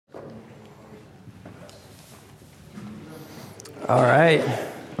All right.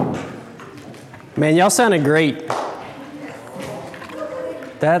 Man, y'all sounded great.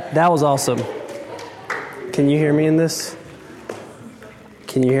 That was awesome. Can you hear me in this?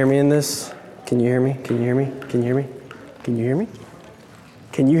 Can you hear me in this? Can you hear me? Can you hear me? Can you hear me? Can you hear me?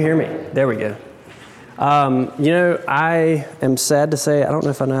 Can you hear me? There we go. I am sad to say, I don't know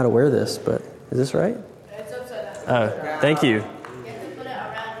if I know how to wear this, but is this right? It's upside down. Oh, thank you. You have to put it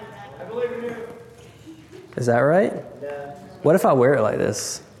around your neck. Is that right? Yeah. What if I wear it like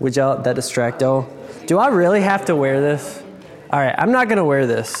this? Would that distract y'all? Do I really have to wear this? All right, I'm not going to wear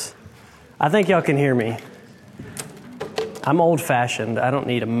this. I think y'all can hear me. I'm old-fashioned. I don't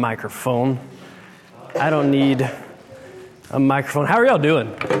need a microphone. I don't need a microphone. How are y'all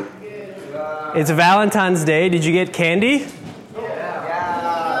doing? It's Valentine's Day. Did you get candy?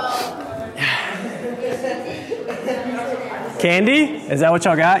 Candy? Is that what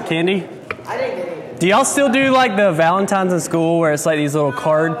y'all got? Candy? I didn't get it. Do y'all still do like the Valentine's in school where it's like these little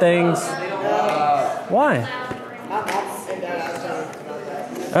card things? Why?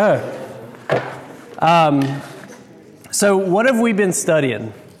 So what have we been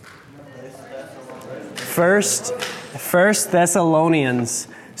studying? First Thessalonians.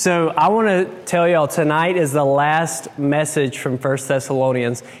 So I want to tell y'all tonight is the last message from 1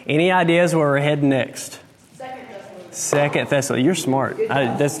 Thessalonians. Any ideas where we're heading next? Second Thessalonians. You're smart.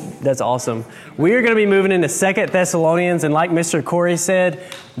 That's awesome. We are going to be moving into 2 Thessalonians, and like Mr. Corey said,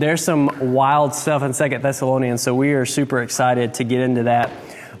 there's some wild stuff in 2 Thessalonians, so we are super excited to get into that.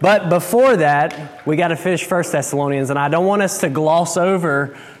 But before that, we got to finish 1 Thessalonians, and I don't want us to gloss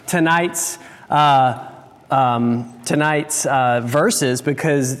over tonight's verses,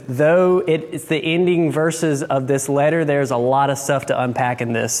 because though it's the ending verses of this letter, there's a lot of stuff to unpack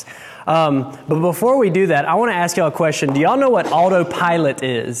in this. But before we do that, I want to ask y'all a question. Do y'all know what autopilot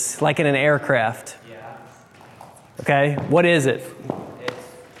is, like in an aircraft? Yeah. Okay, what is it? It's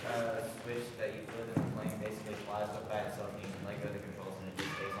a switch that you flip and the plane basically flies up by itself and you can let go of the controls and it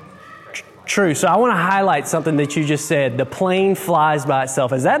just stays on the correct line. True. So I want to highlight something that you just said. The plane flies by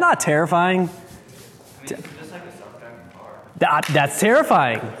itself. Is that not terrifying? It's just like a self-driving car. That's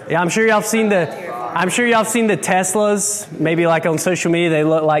terrifying. Yeah, I'm sure y'all have seen the Teslas. Maybe like on social media, they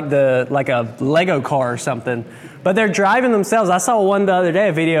look like a Lego car or something. But they're driving themselves. I saw one the other day,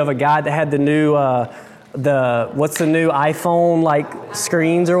 a video of a guy that had the new what's the new iPhone like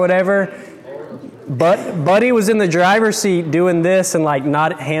screens or whatever. But Buddy was in the driver's seat doing this and like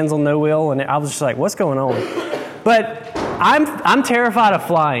not hands on no wheel, and I was just like, what's going on? But I'm terrified of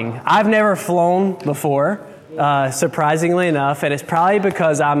flying. I've never flown before. Surprisingly enough, and it's probably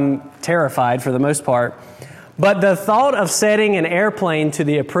because I'm terrified for the most part. But the thought of setting an airplane to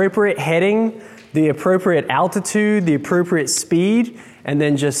the appropriate heading, the appropriate altitude, the appropriate speed, and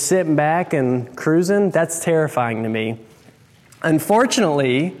then just sitting back and cruising, that's terrifying to me.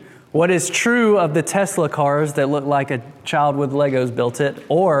 Unfortunately, what is true of the Tesla cars that look like a child with Legos built it,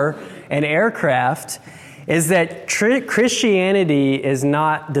 or an aircraft, is that Christianity does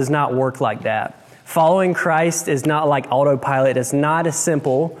not work like that. Following Christ is not like autopilot. It's not as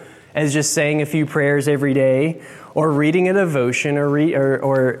simple as just saying a few prayers every day, or reading a devotion, or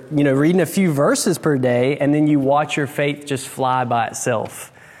reading a few verses per day, and then you watch your faith just fly by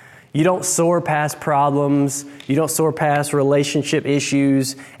itself. You don't soar past problems. You don't soar past relationship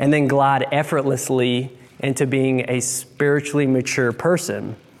issues, and then glide effortlessly into being a spiritually mature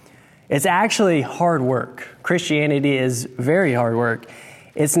person. It's actually hard work. Christianity is very hard work.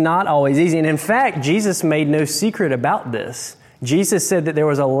 It's not always easy. And in fact, Jesus made no secret about this. Jesus said that there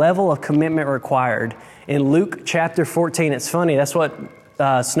was a level of commitment required. In Luke chapter 14, it's funny, that's what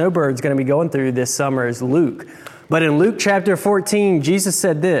Snowbird's going to be going through this summer is Luke. But in Luke chapter 14, Jesus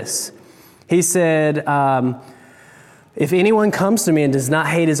said this. He said, if anyone comes to me and does not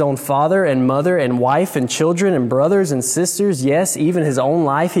hate his own father and mother and wife and children and brothers and sisters, yes, even his own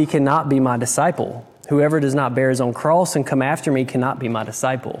life, he cannot be my disciple. Whoever does not bear his own cross and come after me cannot be my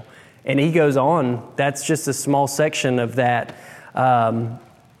disciple. And he goes on. That's just a small section of that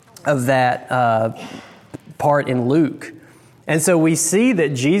part in Luke. And so we see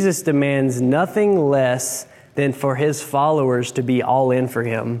that Jesus demands nothing less than for his followers to be all in for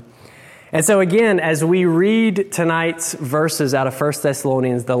him. And so again, as we read tonight's verses out of 1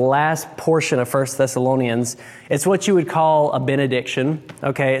 Thessalonians, the last portion of 1 Thessalonians, it's what you would call a benediction.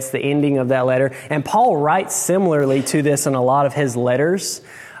 Okay, it's the ending of that letter. And Paul writes similarly to this in a lot of his letters.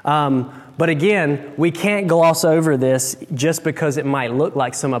 But again, we can't gloss over this just because it might look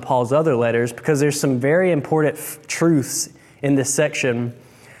like some of Paul's other letters, because there's some very important truths in this section.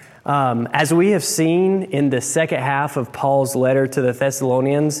 As we have seen in the second half of Paul's letter to the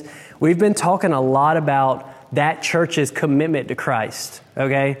Thessalonians, we've been talking a lot about that church's commitment to Christ,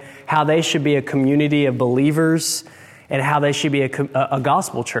 okay? How they should be a community of believers and how they should be a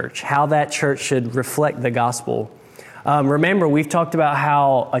gospel church, how that church should reflect the gospel. Remember, we've talked about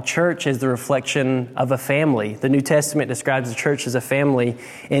how a church is the reflection of a family. The New Testament describes the church as a family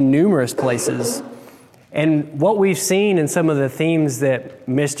in numerous places. And what we've seen in some of the themes that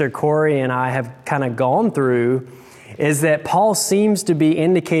Mr. Corey and I have kind of gone through is that Paul seems to be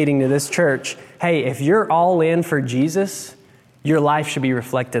indicating to this church, hey, if you're all in for Jesus, your life should be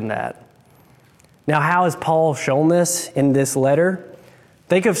reflecting that. Now, how has Paul shown this in this letter?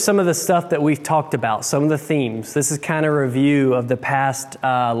 Think of some of the stuff that we've talked about, some of the themes. This is kind of a review of the past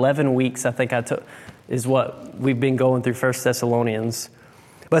 11 weeks, I think is what we've been going through 1 Thessalonians.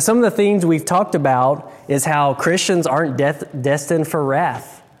 But some of the themes we've talked about is how Christians aren't destined for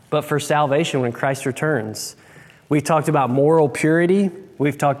wrath, but for salvation when Christ returns. We've talked about moral purity.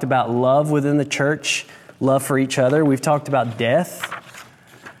 We've talked about love within the church, love for each other. We've talked about death.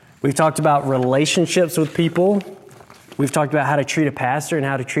 We've talked about relationships with people. We've talked about how to treat a pastor and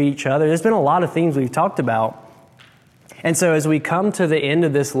how to treat each other. There's been a lot of things we've talked about. And so as we come to the end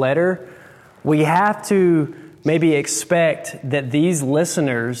of this letter, we have to maybe expect that these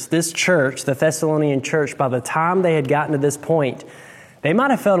listeners, this church, the Thessalonian church, by the time they had gotten to this point, they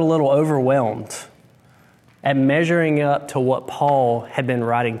might have felt a little overwhelmed at measuring up to what Paul had been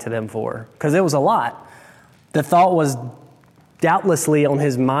writing to them for, because it was a lot. The thought was doubtlessly on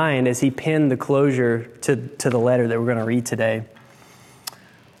his mind as he penned the closure to the letter that we're going to read today.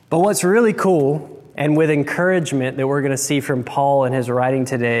 But what's really cool, and with encouragement that we're going to see from Paul in his writing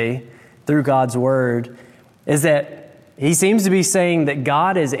today through God's Word, is that he seems to be saying that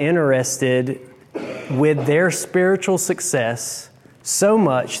God is interested with their spiritual success so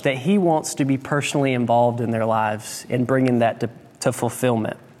much that he wants to be personally involved in their lives and bringing that to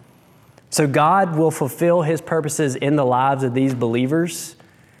fulfillment. So God will fulfill his purposes in the lives of these believers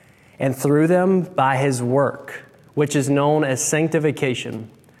and through them by his work, which is known as sanctification.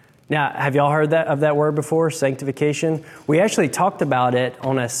 Now, have y'all heard of that word before, sanctification? We actually talked about it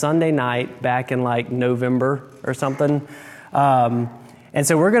on a Sunday night back in like November or something. And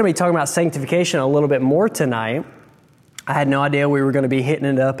so we're going to be talking about sanctification a little bit more tonight. I had no idea we were going to be hitting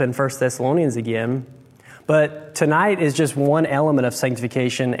it up in 1 Thessalonians again. But tonight is just one element of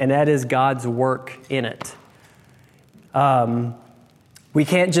sanctification, and that is God's work in it. We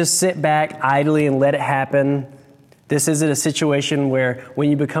can't just sit back idly and let it happen. This isn't a situation where when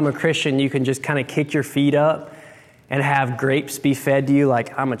you become a Christian, you can just kind of kick your feet up and have grapes be fed to you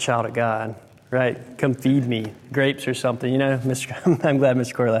like, I'm a child of God, right? Come feed me, grapes or something, you know? I'm glad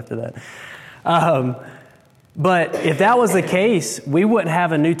Mr. Corey laughed at that. But if that was the case, we wouldn't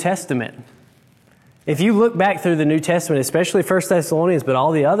have a New Testament. If you look back through the New Testament, especially 1 Thessalonians, but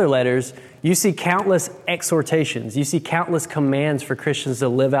all the other letters, you see countless exhortations. You see countless commands for Christians to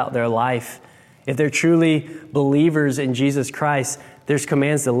live out their life. If they're truly believers in Jesus Christ, there's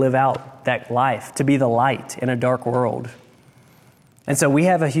commands to live out that life, to be the light in a dark world. And so we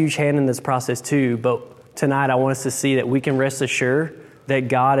have a huge hand in this process too, but tonight I want us to see that we can rest assured that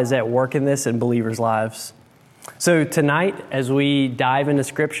God is at work in this in believers' lives. So tonight, as we dive into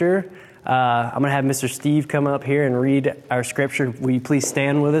Scripture, I'm going to have Mr. Steve come up here and read our Scripture. Will you please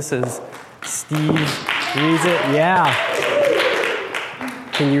stand with us as Steve reads it? Yeah.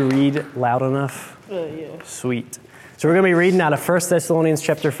 Can you read loud enough? Yeah. Sweet. So we're going to be reading out of 1 Thessalonians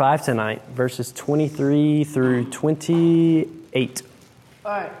chapter 5 tonight, verses 23 through 28.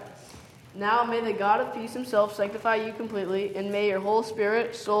 All right. Now may the God of peace himself sanctify you completely, and may your whole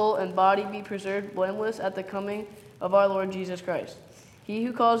spirit, soul, and body be preserved blameless at the coming of our Lord Jesus Christ. He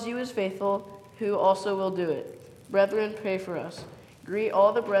who calls you is faithful, who also will do it. Brethren, pray for us. Greet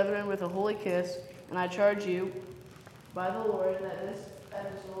all the brethren with a holy kiss, and I charge you by the Lord that this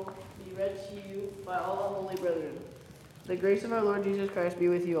epistle be read to you by all the holy brethren. The grace of our Lord Jesus Christ be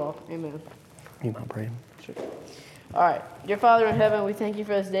with you all. Amen. You mind praying? Sure. All right. Dear Father in heaven, we thank you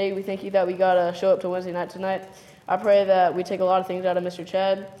for this day. We thank you that we got to show up to Wednesday night tonight. I pray that we take a lot of things out of Mr.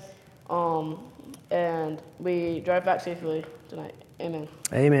 Chad, and we drive back safely tonight. Amen.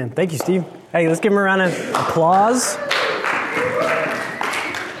 Amen. Thank you, Steve. Hey, let's give him a round of applause.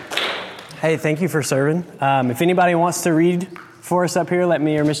 Hey, thank you for serving. If anybody wants to read for us up here, let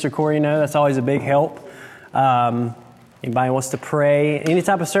me or Mr. Corey know. That's always a big help. Anybody wants to pray, any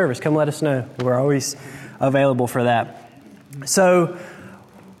type of service, come let us know. We're always available for that. So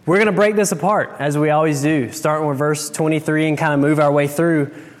we're going to break this apart, as we always do, starting with verse 23 and kind of move our way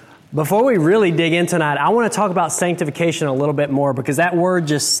through. Before we really dig in tonight, I want to talk about sanctification a little bit more, because that word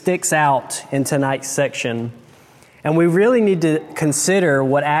just sticks out in tonight's section. And we really need to consider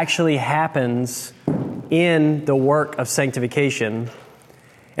what actually happens in the work of sanctification.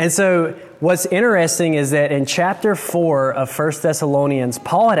 And so what's interesting is that in chapter 4 of 1 Thessalonians,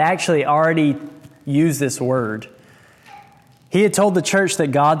 Paul had actually already used this word. He had told the church that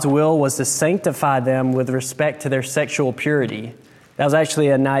God's will was to sanctify them with respect to their sexual purity. That was actually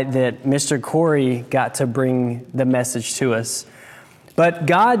a night that Mr. Corey got to bring the message to us. But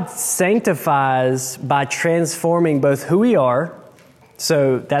God sanctifies by transforming both who we are,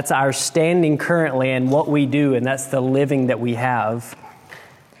 so that's our standing currently and what we do, and that's the living that we have.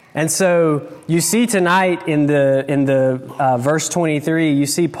 And so you see tonight in the verse 23, you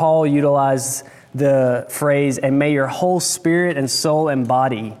see Paul utilize the phrase, and may your whole spirit and soul and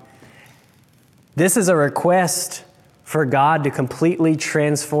body. This is a request for God to completely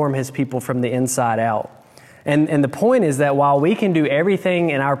transform his people from the inside out. And the point is that while we can do everything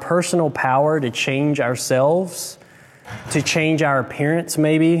in our personal power to change ourselves, to change our appearance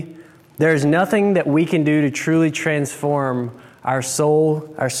maybe, there's nothing that we can do to truly transform our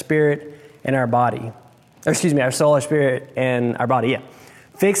soul, our spirit, and our body. Or excuse me, our soul, our spirit, and our body, yeah.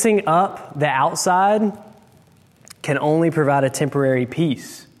 Fixing up the outside can only provide a temporary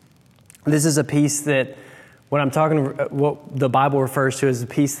peace. This is a peace that, what the Bible refers to as a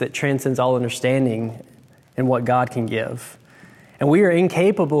peace that transcends all understanding and what God can give. And we are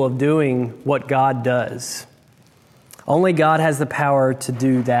incapable of doing what God does. Only God has the power to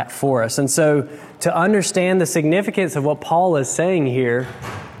do that for us. And so to understand the significance of what Paul is saying here,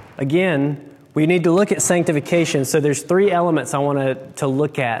 again, we need to look at sanctification. So there's 3 elements I want to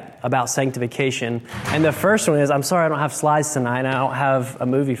look at about sanctification. And the first one is, I'm sorry I don't have slides tonight, and I don't have a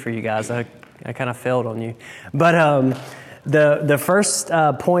movie for you guys. I kind of failed on you. But the first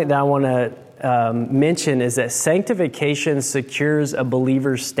point that I want to mention is that sanctification secures a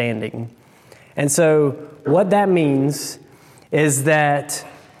believer's standing. And so what that means is that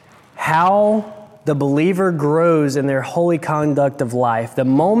how the believer grows in their holy conduct of life. The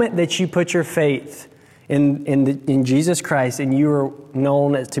moment that you put your faith in Jesus Christ and you are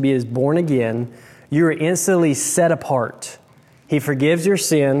known as to be as born again, you are instantly set apart. He forgives your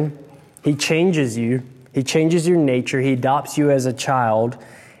sin. He changes you. He changes your nature. He adopts you as a child,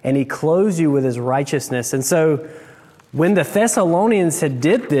 and he clothes you with his righteousness. And so when the Thessalonians had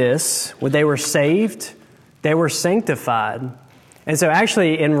did this, when they were saved, they were sanctified. And so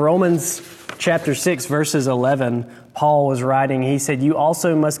actually in Romans chapter 6, verses 11, Paul was writing, he said, you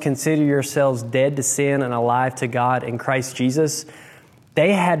also must consider yourselves dead to sin and alive to God in Christ Jesus.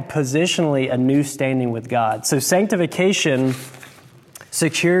 They had positionally a new standing with God. So sanctification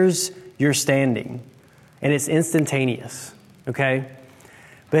secures your standing, and it's instantaneous, okay?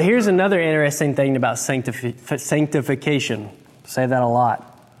 But here's another interesting thing about sanctification. Say that a lot.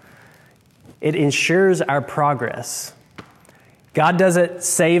 It ensures our progress. God doesn't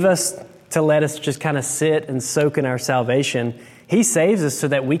save us to let us just kind of sit and soak in our salvation. He saves us so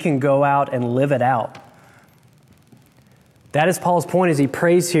that we can go out and live it out. That is Paul's point as he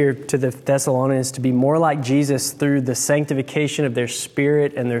prays here to the Thessalonians to be more like Jesus through the sanctification of their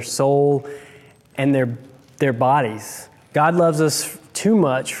spirit and their soul and their bodies. God loves us too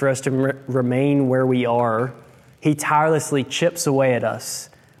much for us to remain where we are. He tirelessly chips away at us,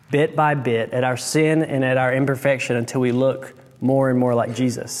 bit by bit, at our sin and at our imperfection until we look more and more like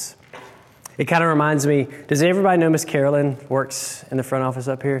Jesus. It kind of reminds me, does everybody know Miss Carolyn works in the front office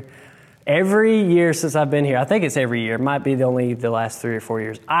up here? Every year since I've been here, I think it's every year, it might be only the last 3 or 4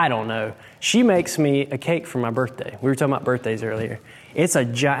 years, I don't know. She makes me a cake for my birthday. We were talking about birthdays earlier. It's a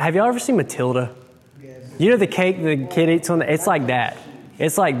giant, have y'all ever seen Matilda? Yes. You know the cake the kid eats on it's like that.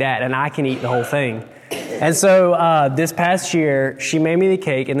 It's like that, and I can eat the whole thing. And so this past year, she made me the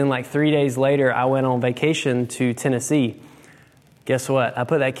cake, and then like 3 days later, I went on vacation to Tennessee. Guess what? I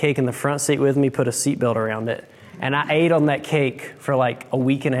put that cake in the front seat with me, put a seatbelt around it, and I ate on that cake for like a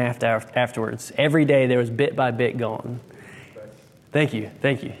week and a half afterwards. Every day there was bit by bit gone. Thank you.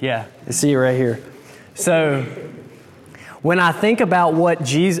 Yeah, I see you right here. So when I think about what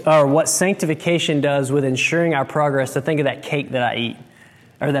sanctification does with ensuring our progress, I think of that cake that I eat,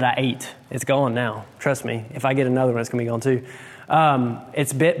 or that I ate. It's gone now. Trust me. If I get another one, it's going to be gone too.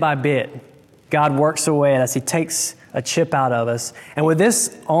 It's bit by bit. God works away at us. He takes a chip out of us. And with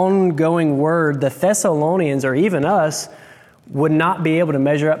this ongoing word, the Thessalonians, or even us, would not be able to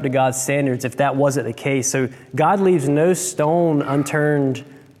measure up to God's standards if that wasn't the case. So God leaves no stone unturned,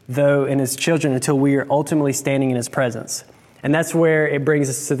 though, in his children until we are ultimately standing in his presence. And that's where it brings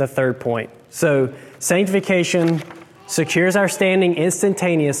us to the third point. So sanctification secures our standing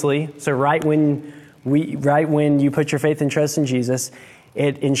instantaneously. So right when you put your faith and trust in Jesus,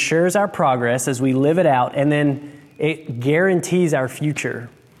 it ensures our progress as we live it out, and then it guarantees our future.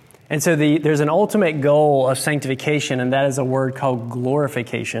 And so there's an ultimate goal of sanctification, and that is a word called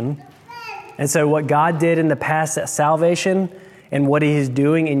glorification. And so what God did in the past at salvation and what He is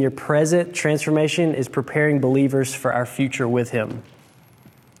doing in your present transformation is preparing believers for our future with Him.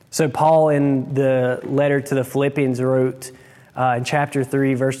 So Paul, in the letter to the Philippians, wrote in chapter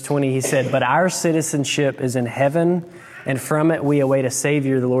 3, verse 20, he said, "But our citizenship is in heaven, and from it we await a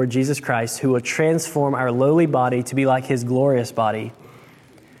Savior, the Lord Jesus Christ, who will transform our lowly body to be like His glorious body."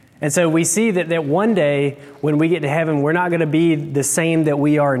 And so we see that one day when we get to heaven, we're not going to be the same that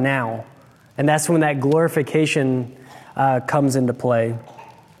we are now. And that's when that glorification comes into play.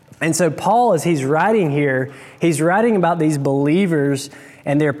 And so Paul, as he's writing here, he's writing about these believers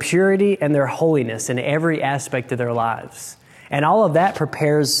and their purity and their holiness in every aspect of their lives. And all of that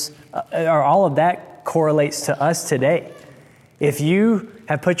all of that correlates to us today. If you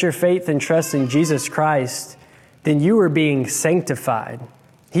have put your faith and trust in Jesus Christ, then you are being sanctified.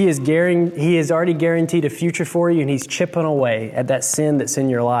 He has already guaranteed a future for you, and He's chipping away at that sin that's in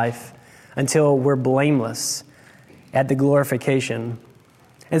your life until we're blameless at the glorification.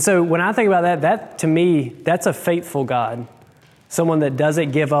 And so when I think about that to me, that's a faithful God. Someone that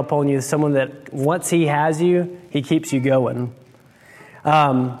doesn't give up on you, someone that once He has you, He keeps you going.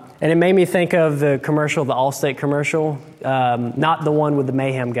 And it made me think of the commercial, the Allstate commercial, not the one with the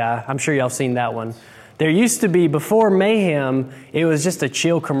Mayhem guy. I'm sure y'all seen that one. There used to be, before Mayhem, it was just a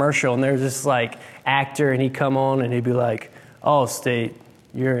chill commercial, and there was this like actor, and he'd come on and he'd be like, "Allstate,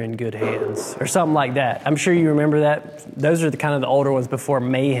 you're in good hands," or something like that. I'm sure you remember that. Those are the kind of the older ones before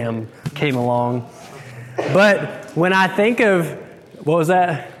Mayhem came along. But when I think of, what was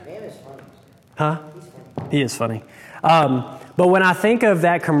that? Man is funny. Huh? He is funny. But when I think of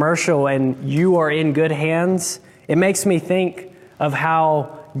that commercial and you are in good hands, it makes me think of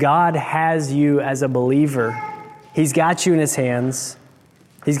how God has you as a believer. He's got you in His hands.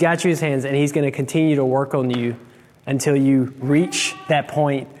 He's got you in His hands, and He's going to continue to work on you until you reach that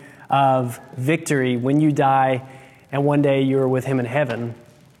point of victory when you die and one day you're with Him in heaven.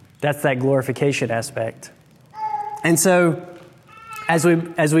 That's that glorification aspect. And so as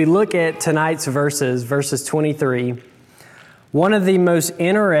we look at tonight's verses 23, one of the most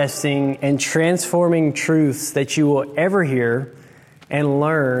interesting and transforming truths that you will ever hear and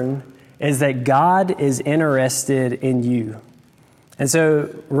learn is that God is interested in you. And so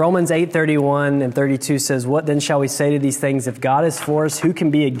Romans 8:31 and 32 says, "What then shall we say to these things? If God is for us, who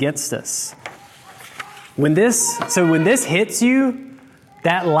can be against us?" When this hits you,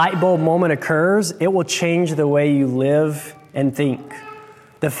 that light bulb moment occurs, it will change the way you live and think.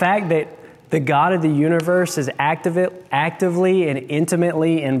 The fact that the God of the universe is actively and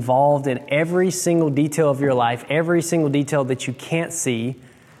intimately involved in every single detail of your life, every single detail that you can't see,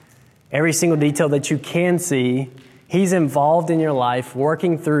 every single detail that you can see, He's involved in your life,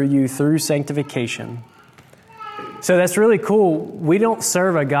 working through you through sanctification. So that's really cool. We don't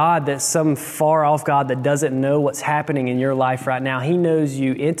serve a God that's some far-off God that doesn't know what's happening in your life right now. He knows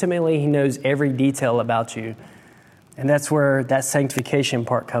you intimately. He knows every detail about you. And that's where that sanctification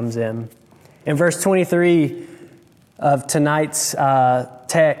part comes in. In verse 23 of tonight's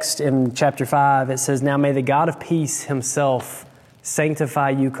text in chapter 5, it says, "Now may the God of peace Himself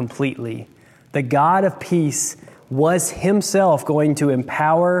sanctify you completely." The God of peace was Himself going to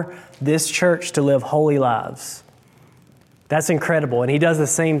empower this church to live holy lives. That's incredible. And He does the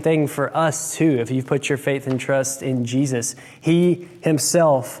same thing for us too. If you've put your faith and trust in Jesus, He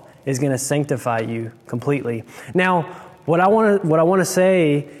Himself is going to sanctify you completely. Now, what I want to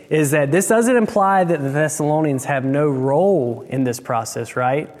say is that this doesn't imply that the Thessalonians have no role in this process,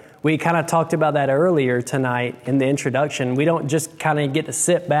 right? We kind of talked about that earlier tonight in the introduction. We don't just kind of get to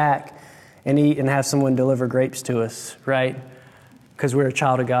sit back and eat and have someone deliver grapes to us, right? Because we're a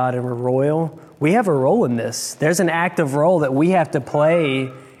child of God and we're royal. We have a role in this. There's an active role that we have to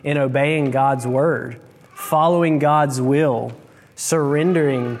play in obeying God's word, following God's will,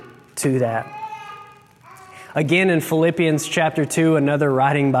 surrendering to that. Again, in Philippians chapter 2, another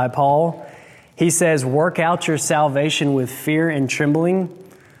writing by Paul, he says, "Work out your salvation with fear and trembling."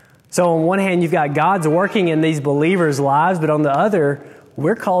 So on one hand, you've got God's working in these believers' lives, but on the other,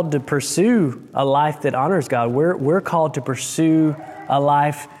 we're called to pursue a life that honors God. We're called to pursue a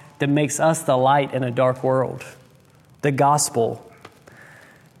life that makes us the light in a dark world, the gospel.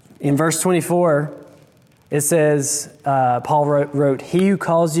 In verse 24, it says, Paul wrote, "He who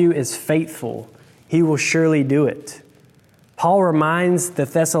calls you is faithful. He will surely do it." Paul reminds the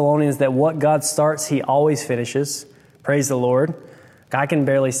Thessalonians that what God starts, He always finishes. Praise the Lord. I can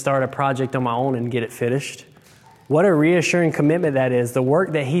barely start a project on my own and get it finished. What a reassuring commitment that is. The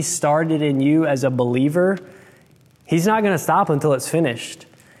work that He started in you as a believer, He's not going to stop until it's finished.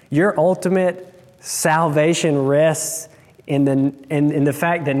 Your ultimate salvation rests in the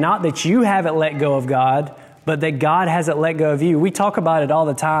fact that not that you haven't let go of God, but that God hasn't let go of you. We talk about it all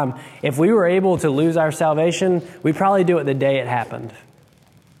the time. If we were able to lose our salvation, we'd probably do it the day it happened.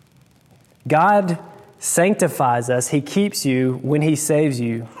 God sanctifies us. He keeps you when He saves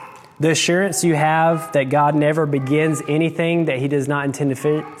you. The assurance you have that God never begins anything that He does not intend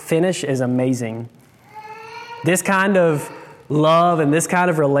to finish is amazing. This kind of love and this kind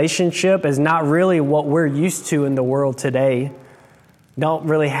of relationship is not really what we're used to in the world today. Don't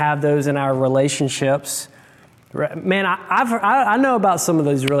really have those in our relationships. Man, I know about some of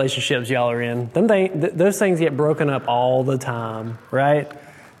those relationships y'all are in. Those things get broken up all the time, right?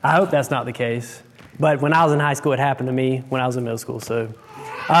 I hope that's not the case. But when I was in high school, it happened to me when I was in middle school. So,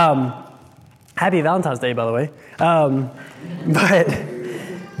 happy Valentine's Day, by the way. But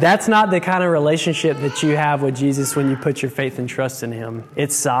that's not the kind of relationship that you have with Jesus when you put your faith and trust in Him.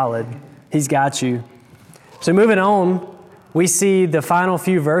 It's solid. He's got you. So moving on, we see the final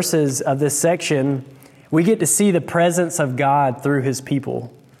few verses of this section. We get to see the presence of God through His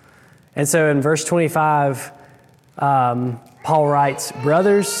people. And so in verse 25, Paul writes,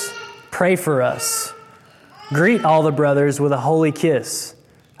 "Brothers, pray for us. Greet all the brothers with a holy kiss.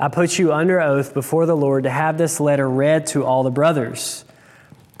 I put you under oath before the Lord to have this letter read to all the brothers.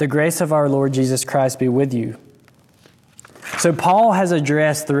 The grace of our Lord Jesus Christ be with you." So Paul has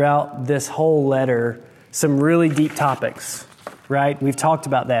addressed throughout this whole letter some really deep topics, right? We've talked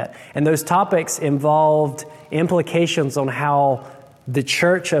about that. And those topics involved implications on how the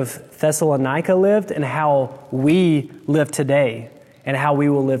church of Thessalonica lived and how we live today and how we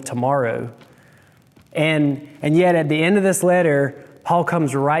will live tomorrow. And yet at the end of this letter, Paul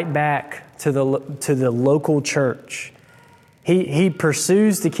comes right back to the local church. He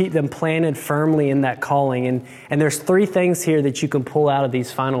pursues to keep them planted firmly in that calling. And there's three things here that you can pull out of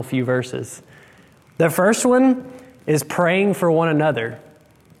these final few verses. The first one is praying for one another.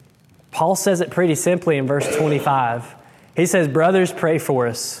 Paul says it pretty simply in verse 25. He says, "Brothers, pray for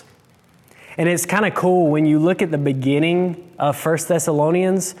us." And it's kind of cool when you look at the beginning of 1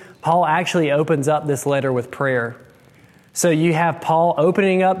 Thessalonians, Paul actually opens up this letter with prayer. So you have Paul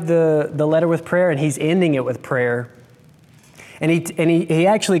opening up the letter with prayer, and he's ending it with prayer. And he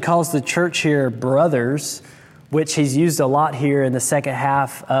actually calls the church here brothers, which he's used a lot here in the second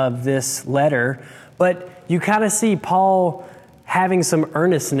half of this letter. But you kind of see Paul having some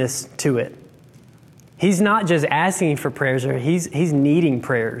earnestness to it. He's not just asking for prayers, or he's needing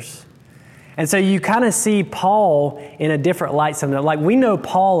prayers. And so you kind of see Paul in a different light sometimes. Like we know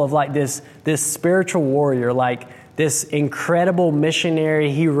Paul of like this spiritual warrior, like this incredible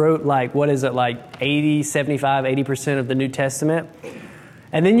missionary. He wrote like 80% of the New Testament.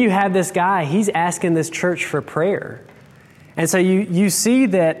 And then you have this guy, he's asking this church for prayer. And so you see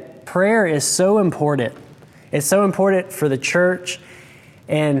that prayer is so important. It's so important for the church.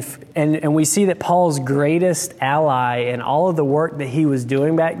 And we see that Paul's greatest ally in all of the work that he was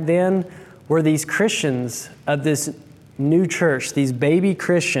doing back then were these Christians of this new church, these baby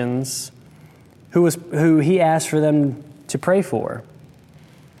Christians who he asked for them to pray for.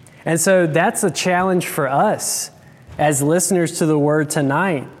 And so that's a challenge for us as listeners to the word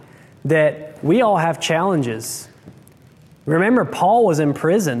tonight, that we all have challenges. Remember, Paul was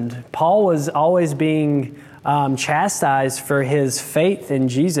imprisoned. Paul was always being chastised for his faith in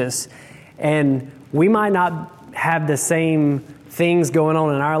Jesus. And we might not have the same things going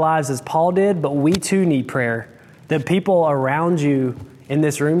on in our lives as Paul did, but we too need prayer. The people around you in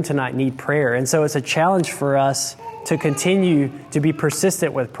this room tonight need prayer. And so it's a challenge for us to continue to be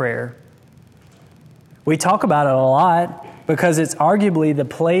persistent with prayer. We talk about it a lot because it's arguably the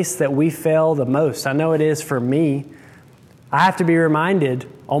place that we fail the most. I know it is for me. I have to be reminded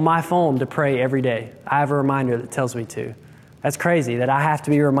on my phone to pray every day. I have a reminder that tells me to. That's crazy that I have to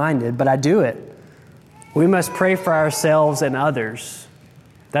be reminded, but I do it. We must pray for ourselves and others.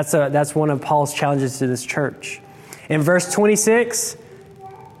 That's one of Paul's challenges to this church. In verse 26,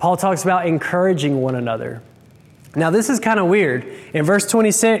 Paul talks about encouraging one another. Now, this is kind of weird. In verse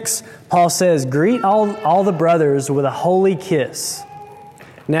 26, Paul says, "Greet all the brothers with a holy kiss."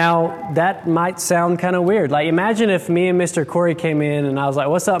 Now, that might sound kind of weird. Like, imagine if me and Mr. Corey came in and I was like,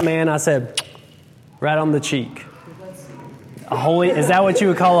 "What's up, man?" I said, right on the cheek. Is that what you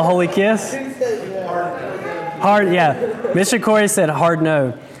would call a holy kiss? Hard, yeah. Mr. Corey said hard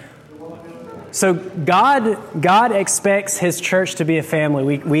no. So God expects His church to be a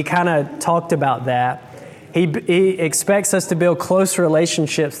family. We kind of talked about that. He expects us to build close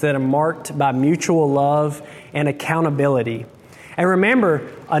relationships that are marked by mutual love and accountability. And remember,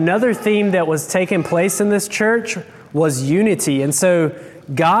 another theme that was taking place in this church was unity. And so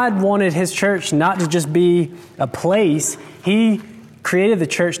God wanted his church not to just be a place. He created the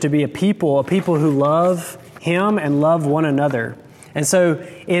church to be a people who love him and love one another. And so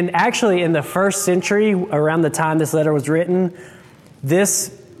in the first century, around the time this letter was written,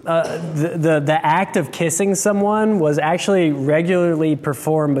 the act of kissing someone was actually regularly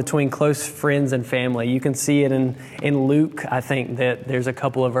performed between close friends and family. You can see it in Luke, I think, that there's a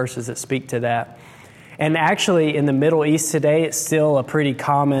couple of verses that speak to that. And actually, in the Middle East today, it's still a pretty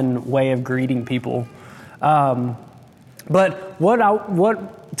common way of greeting people. But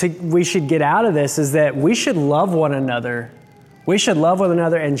what we should get out of this is that we should love one another. We should love one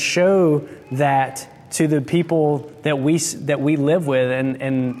another and show that to the people that we live with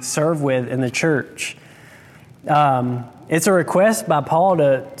and serve with in the church. It's a request by Paul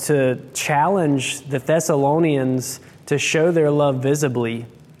to challenge the Thessalonians to show their love visibly.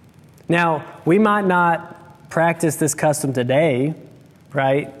 Now, we might not practice this custom today,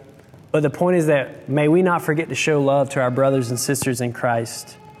 right? But the point is that may we not forget to show love to our brothers and sisters in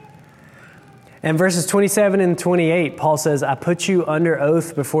Christ. In verses 27 and 28, Paul says, I put you under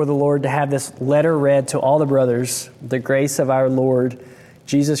oath before the Lord to have this letter read to all the brothers. The grace of our Lord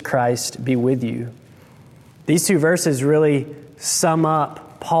Jesus Christ be with you. These two verses really sum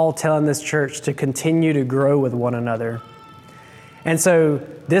up Paul telling this church to continue to grow with one another. And so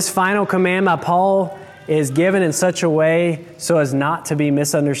this final command by Paul is given in such a way so as not to be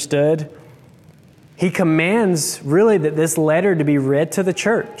misunderstood. He commands really that this letter to be read to the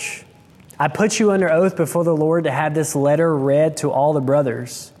church. I put you under oath before the Lord to have this letter read to all the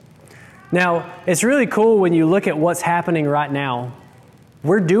brothers. Now, it's really cool when you look at what's happening right now.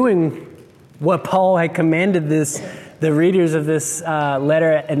 We're doing what Paul had commanded the readers of this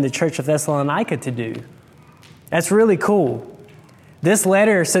letter in the church of Thessalonica to do. That's really cool. This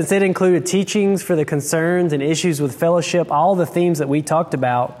letter, since it included teachings for the concerns and issues with fellowship, all the themes that we talked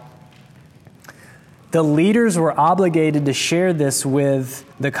about, the leaders were obligated to share this with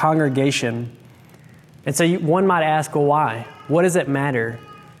the congregation. And so one might ask, well, why? What does it matter?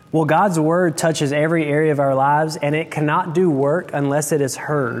 Well, God's word touches every area of our lives, and it cannot do work unless it is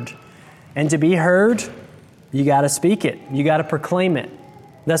heard. And to be heard, you got to speak it. You got to proclaim it.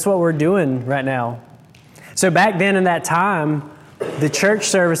 That's what we're doing right now. So back then in that time, the church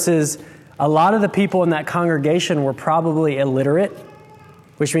services, a lot of the people in that congregation were probably illiterate,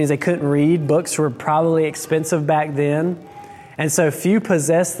 which means they couldn't read. Books were probably expensive back then. And so few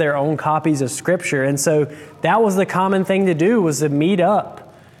possessed their own copies of Scripture. And so that was the common thing to do, was to meet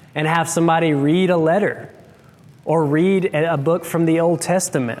up and have somebody read a letter or read a book from the Old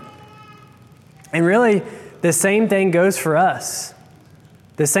Testament. And really, the same thing goes for us.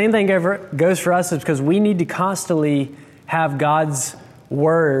 The same thing goes for us is because we need to constantly have God's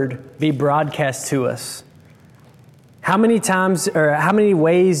word be broadcast to us. How many times or how many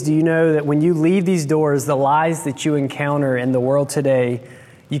ways do you know that when you leave these doors, the lies that you encounter in the world today,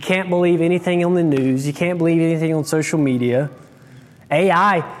 you can't believe anything on the news, you can't believe anything on social media.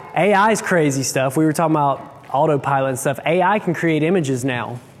 AI is crazy stuff. We were talking about autopilot and stuff. AI can create images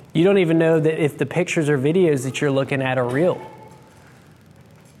now. You don't even know that if the pictures or videos that you're looking at are real.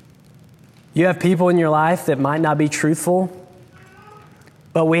 You have people in your life that might not be truthful,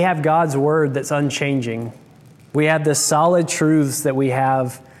 but we have God's word that's unchanging. We have the solid truths that we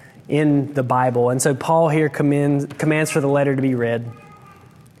have in the Bible. And so Paul here commands for the letter to be read.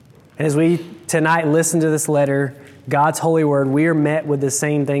 And as we tonight listen to this letter, God's holy word, we are met with the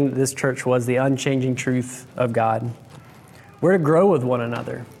same thing that this church was, the unchanging truth of God. We're to grow with one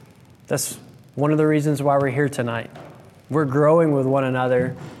another. That's one of the reasons why we're here tonight. We're growing with one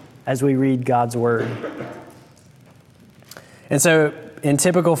another as we read God's word. And so in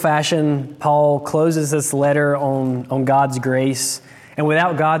typical fashion, Paul closes this letter on God's grace. And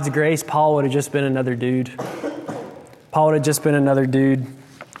without God's grace, Paul would have just been another dude.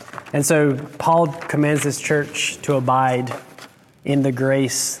 And so Paul commands this church to abide in the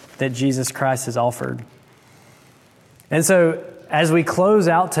grace that Jesus Christ has offered. And so as we close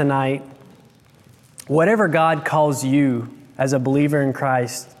out tonight, whatever God calls you as a believer in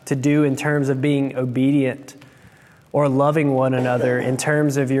Christ to do in terms of being obedient or loving one another, in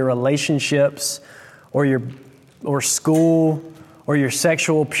terms of your relationships or school or your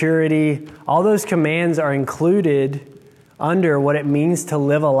sexual purity, all those commands are included under what it means to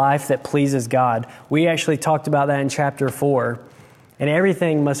live a life that pleases God. We actually talked about that in chapter 4. And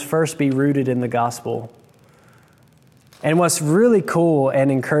everything must first be rooted in the gospel. And what's really cool and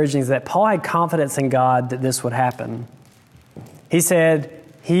encouraging is that Paul had confidence in God that this would happen. He said,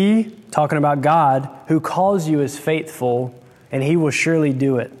 He, talking about God, who calls you is faithful, and He will surely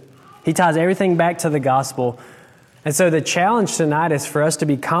do it. He ties everything back to the gospel. And so the challenge tonight is for us to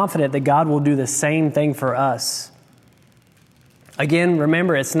be confident that God will do the same thing for us. Again,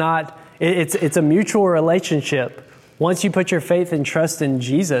 remember, it's a mutual relationship. Once you put your faith and trust in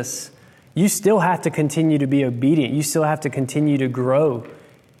Jesus, you still have to continue to be obedient. You still have to continue to grow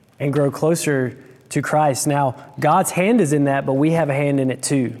and grow closer to Christ. Now, God's hand is in that, but we have a hand in it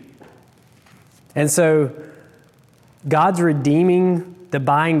too. And so God's redeeming the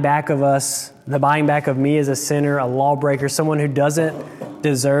buying back of us, the buying back of me as a sinner, a lawbreaker, someone who doesn't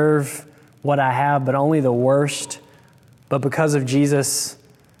deserve what I have, but only the worst. But because of Jesus,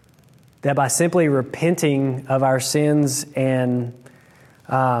 that by simply repenting of our sins and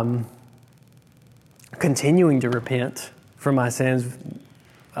continuing to repent for my sins,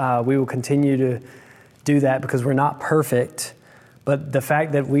 we will continue to do that because we're not perfect. But the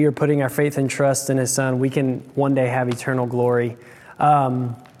fact that we are putting our faith and trust in His Son, we can one day have eternal glory. I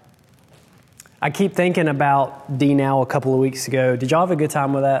keep thinking about D-Now a couple of weeks ago. Did y'all have a good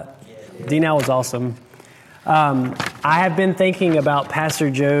time with that? Yeah. D-Now was awesome. I have been thinking about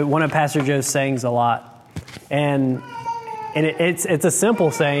one of Pastor Joe's sayings a lot. And it's a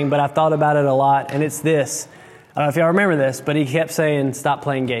simple saying, but I've thought about it a lot. And it's this. I don't know if y'all remember this, but he kept saying, stop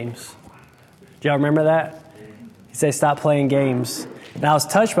playing games. Do y'all remember that? He said, stop playing games. And I was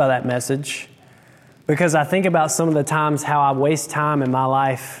touched by that message because I think about some of the times how I waste time in my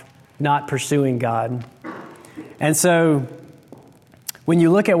life not pursuing God. And so when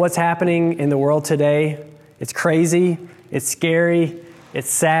you look at what's happening in the world today, it's crazy, it's scary, it's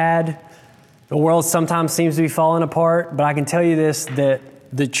sad. The world sometimes seems to be falling apart, but I can tell you this, that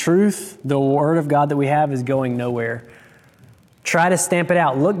the truth, the Word of God that we have is going nowhere. Try to stamp it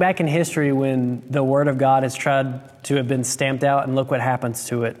out. Look back in history when the Word of God has tried to have been stamped out, and look what happens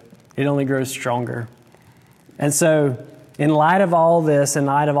to it. It only grows stronger. And so, in light of all this, in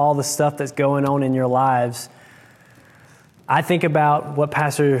light of all the stuff that's going on in your lives, I think about what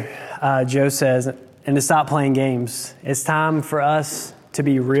Pastor Joe says, and to stop playing games. It's time for us to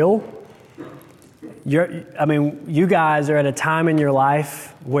be real. You guys are at a time in your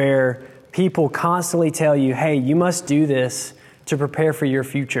life where people constantly tell you, hey, you must do this to prepare for your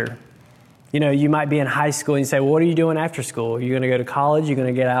future. You might be in high school and you say, well, what are you doing after school? You're going to go to college, you're going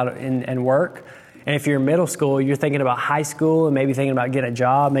to get out and work. And if you're in middle school, you're thinking about high school and maybe thinking about getting a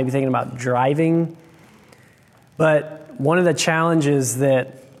job, maybe thinking about driving. But one of the challenges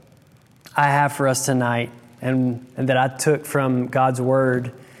that I have for us tonight and that I took from God's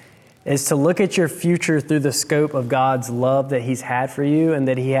Word is to look at your future through the scope of God's love that He's had for you and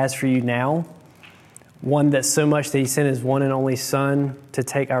that He has for you now. One that's so much that He sent His one and only Son to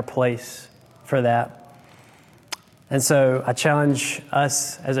take our place for that. And so I challenge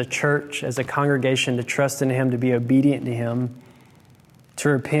us as a church, as a congregation, to trust in Him, to be obedient to Him, to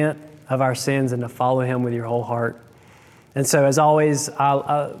repent of our sins and to follow Him with your whole heart. And so as always,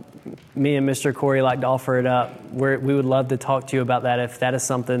 me and Mr. Corey like to offer it up. We would love to talk to you about that if that is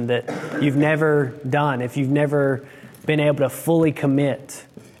something that you've never done, if you've never been able to fully commit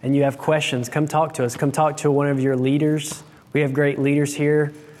and you have questions, come talk to us. Come talk to one of your leaders. We have great leaders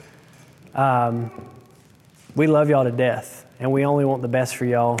here. We love y'all to death, and we only want the best for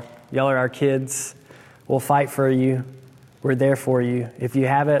y'all. Y'all are our kids. We'll fight for you. We're there for you. If you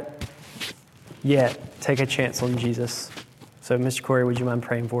haven't yet, take a chance on Jesus. So, Mr. Corey, would you mind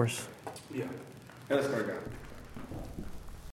praying for us? Yeah. Let us pray, God.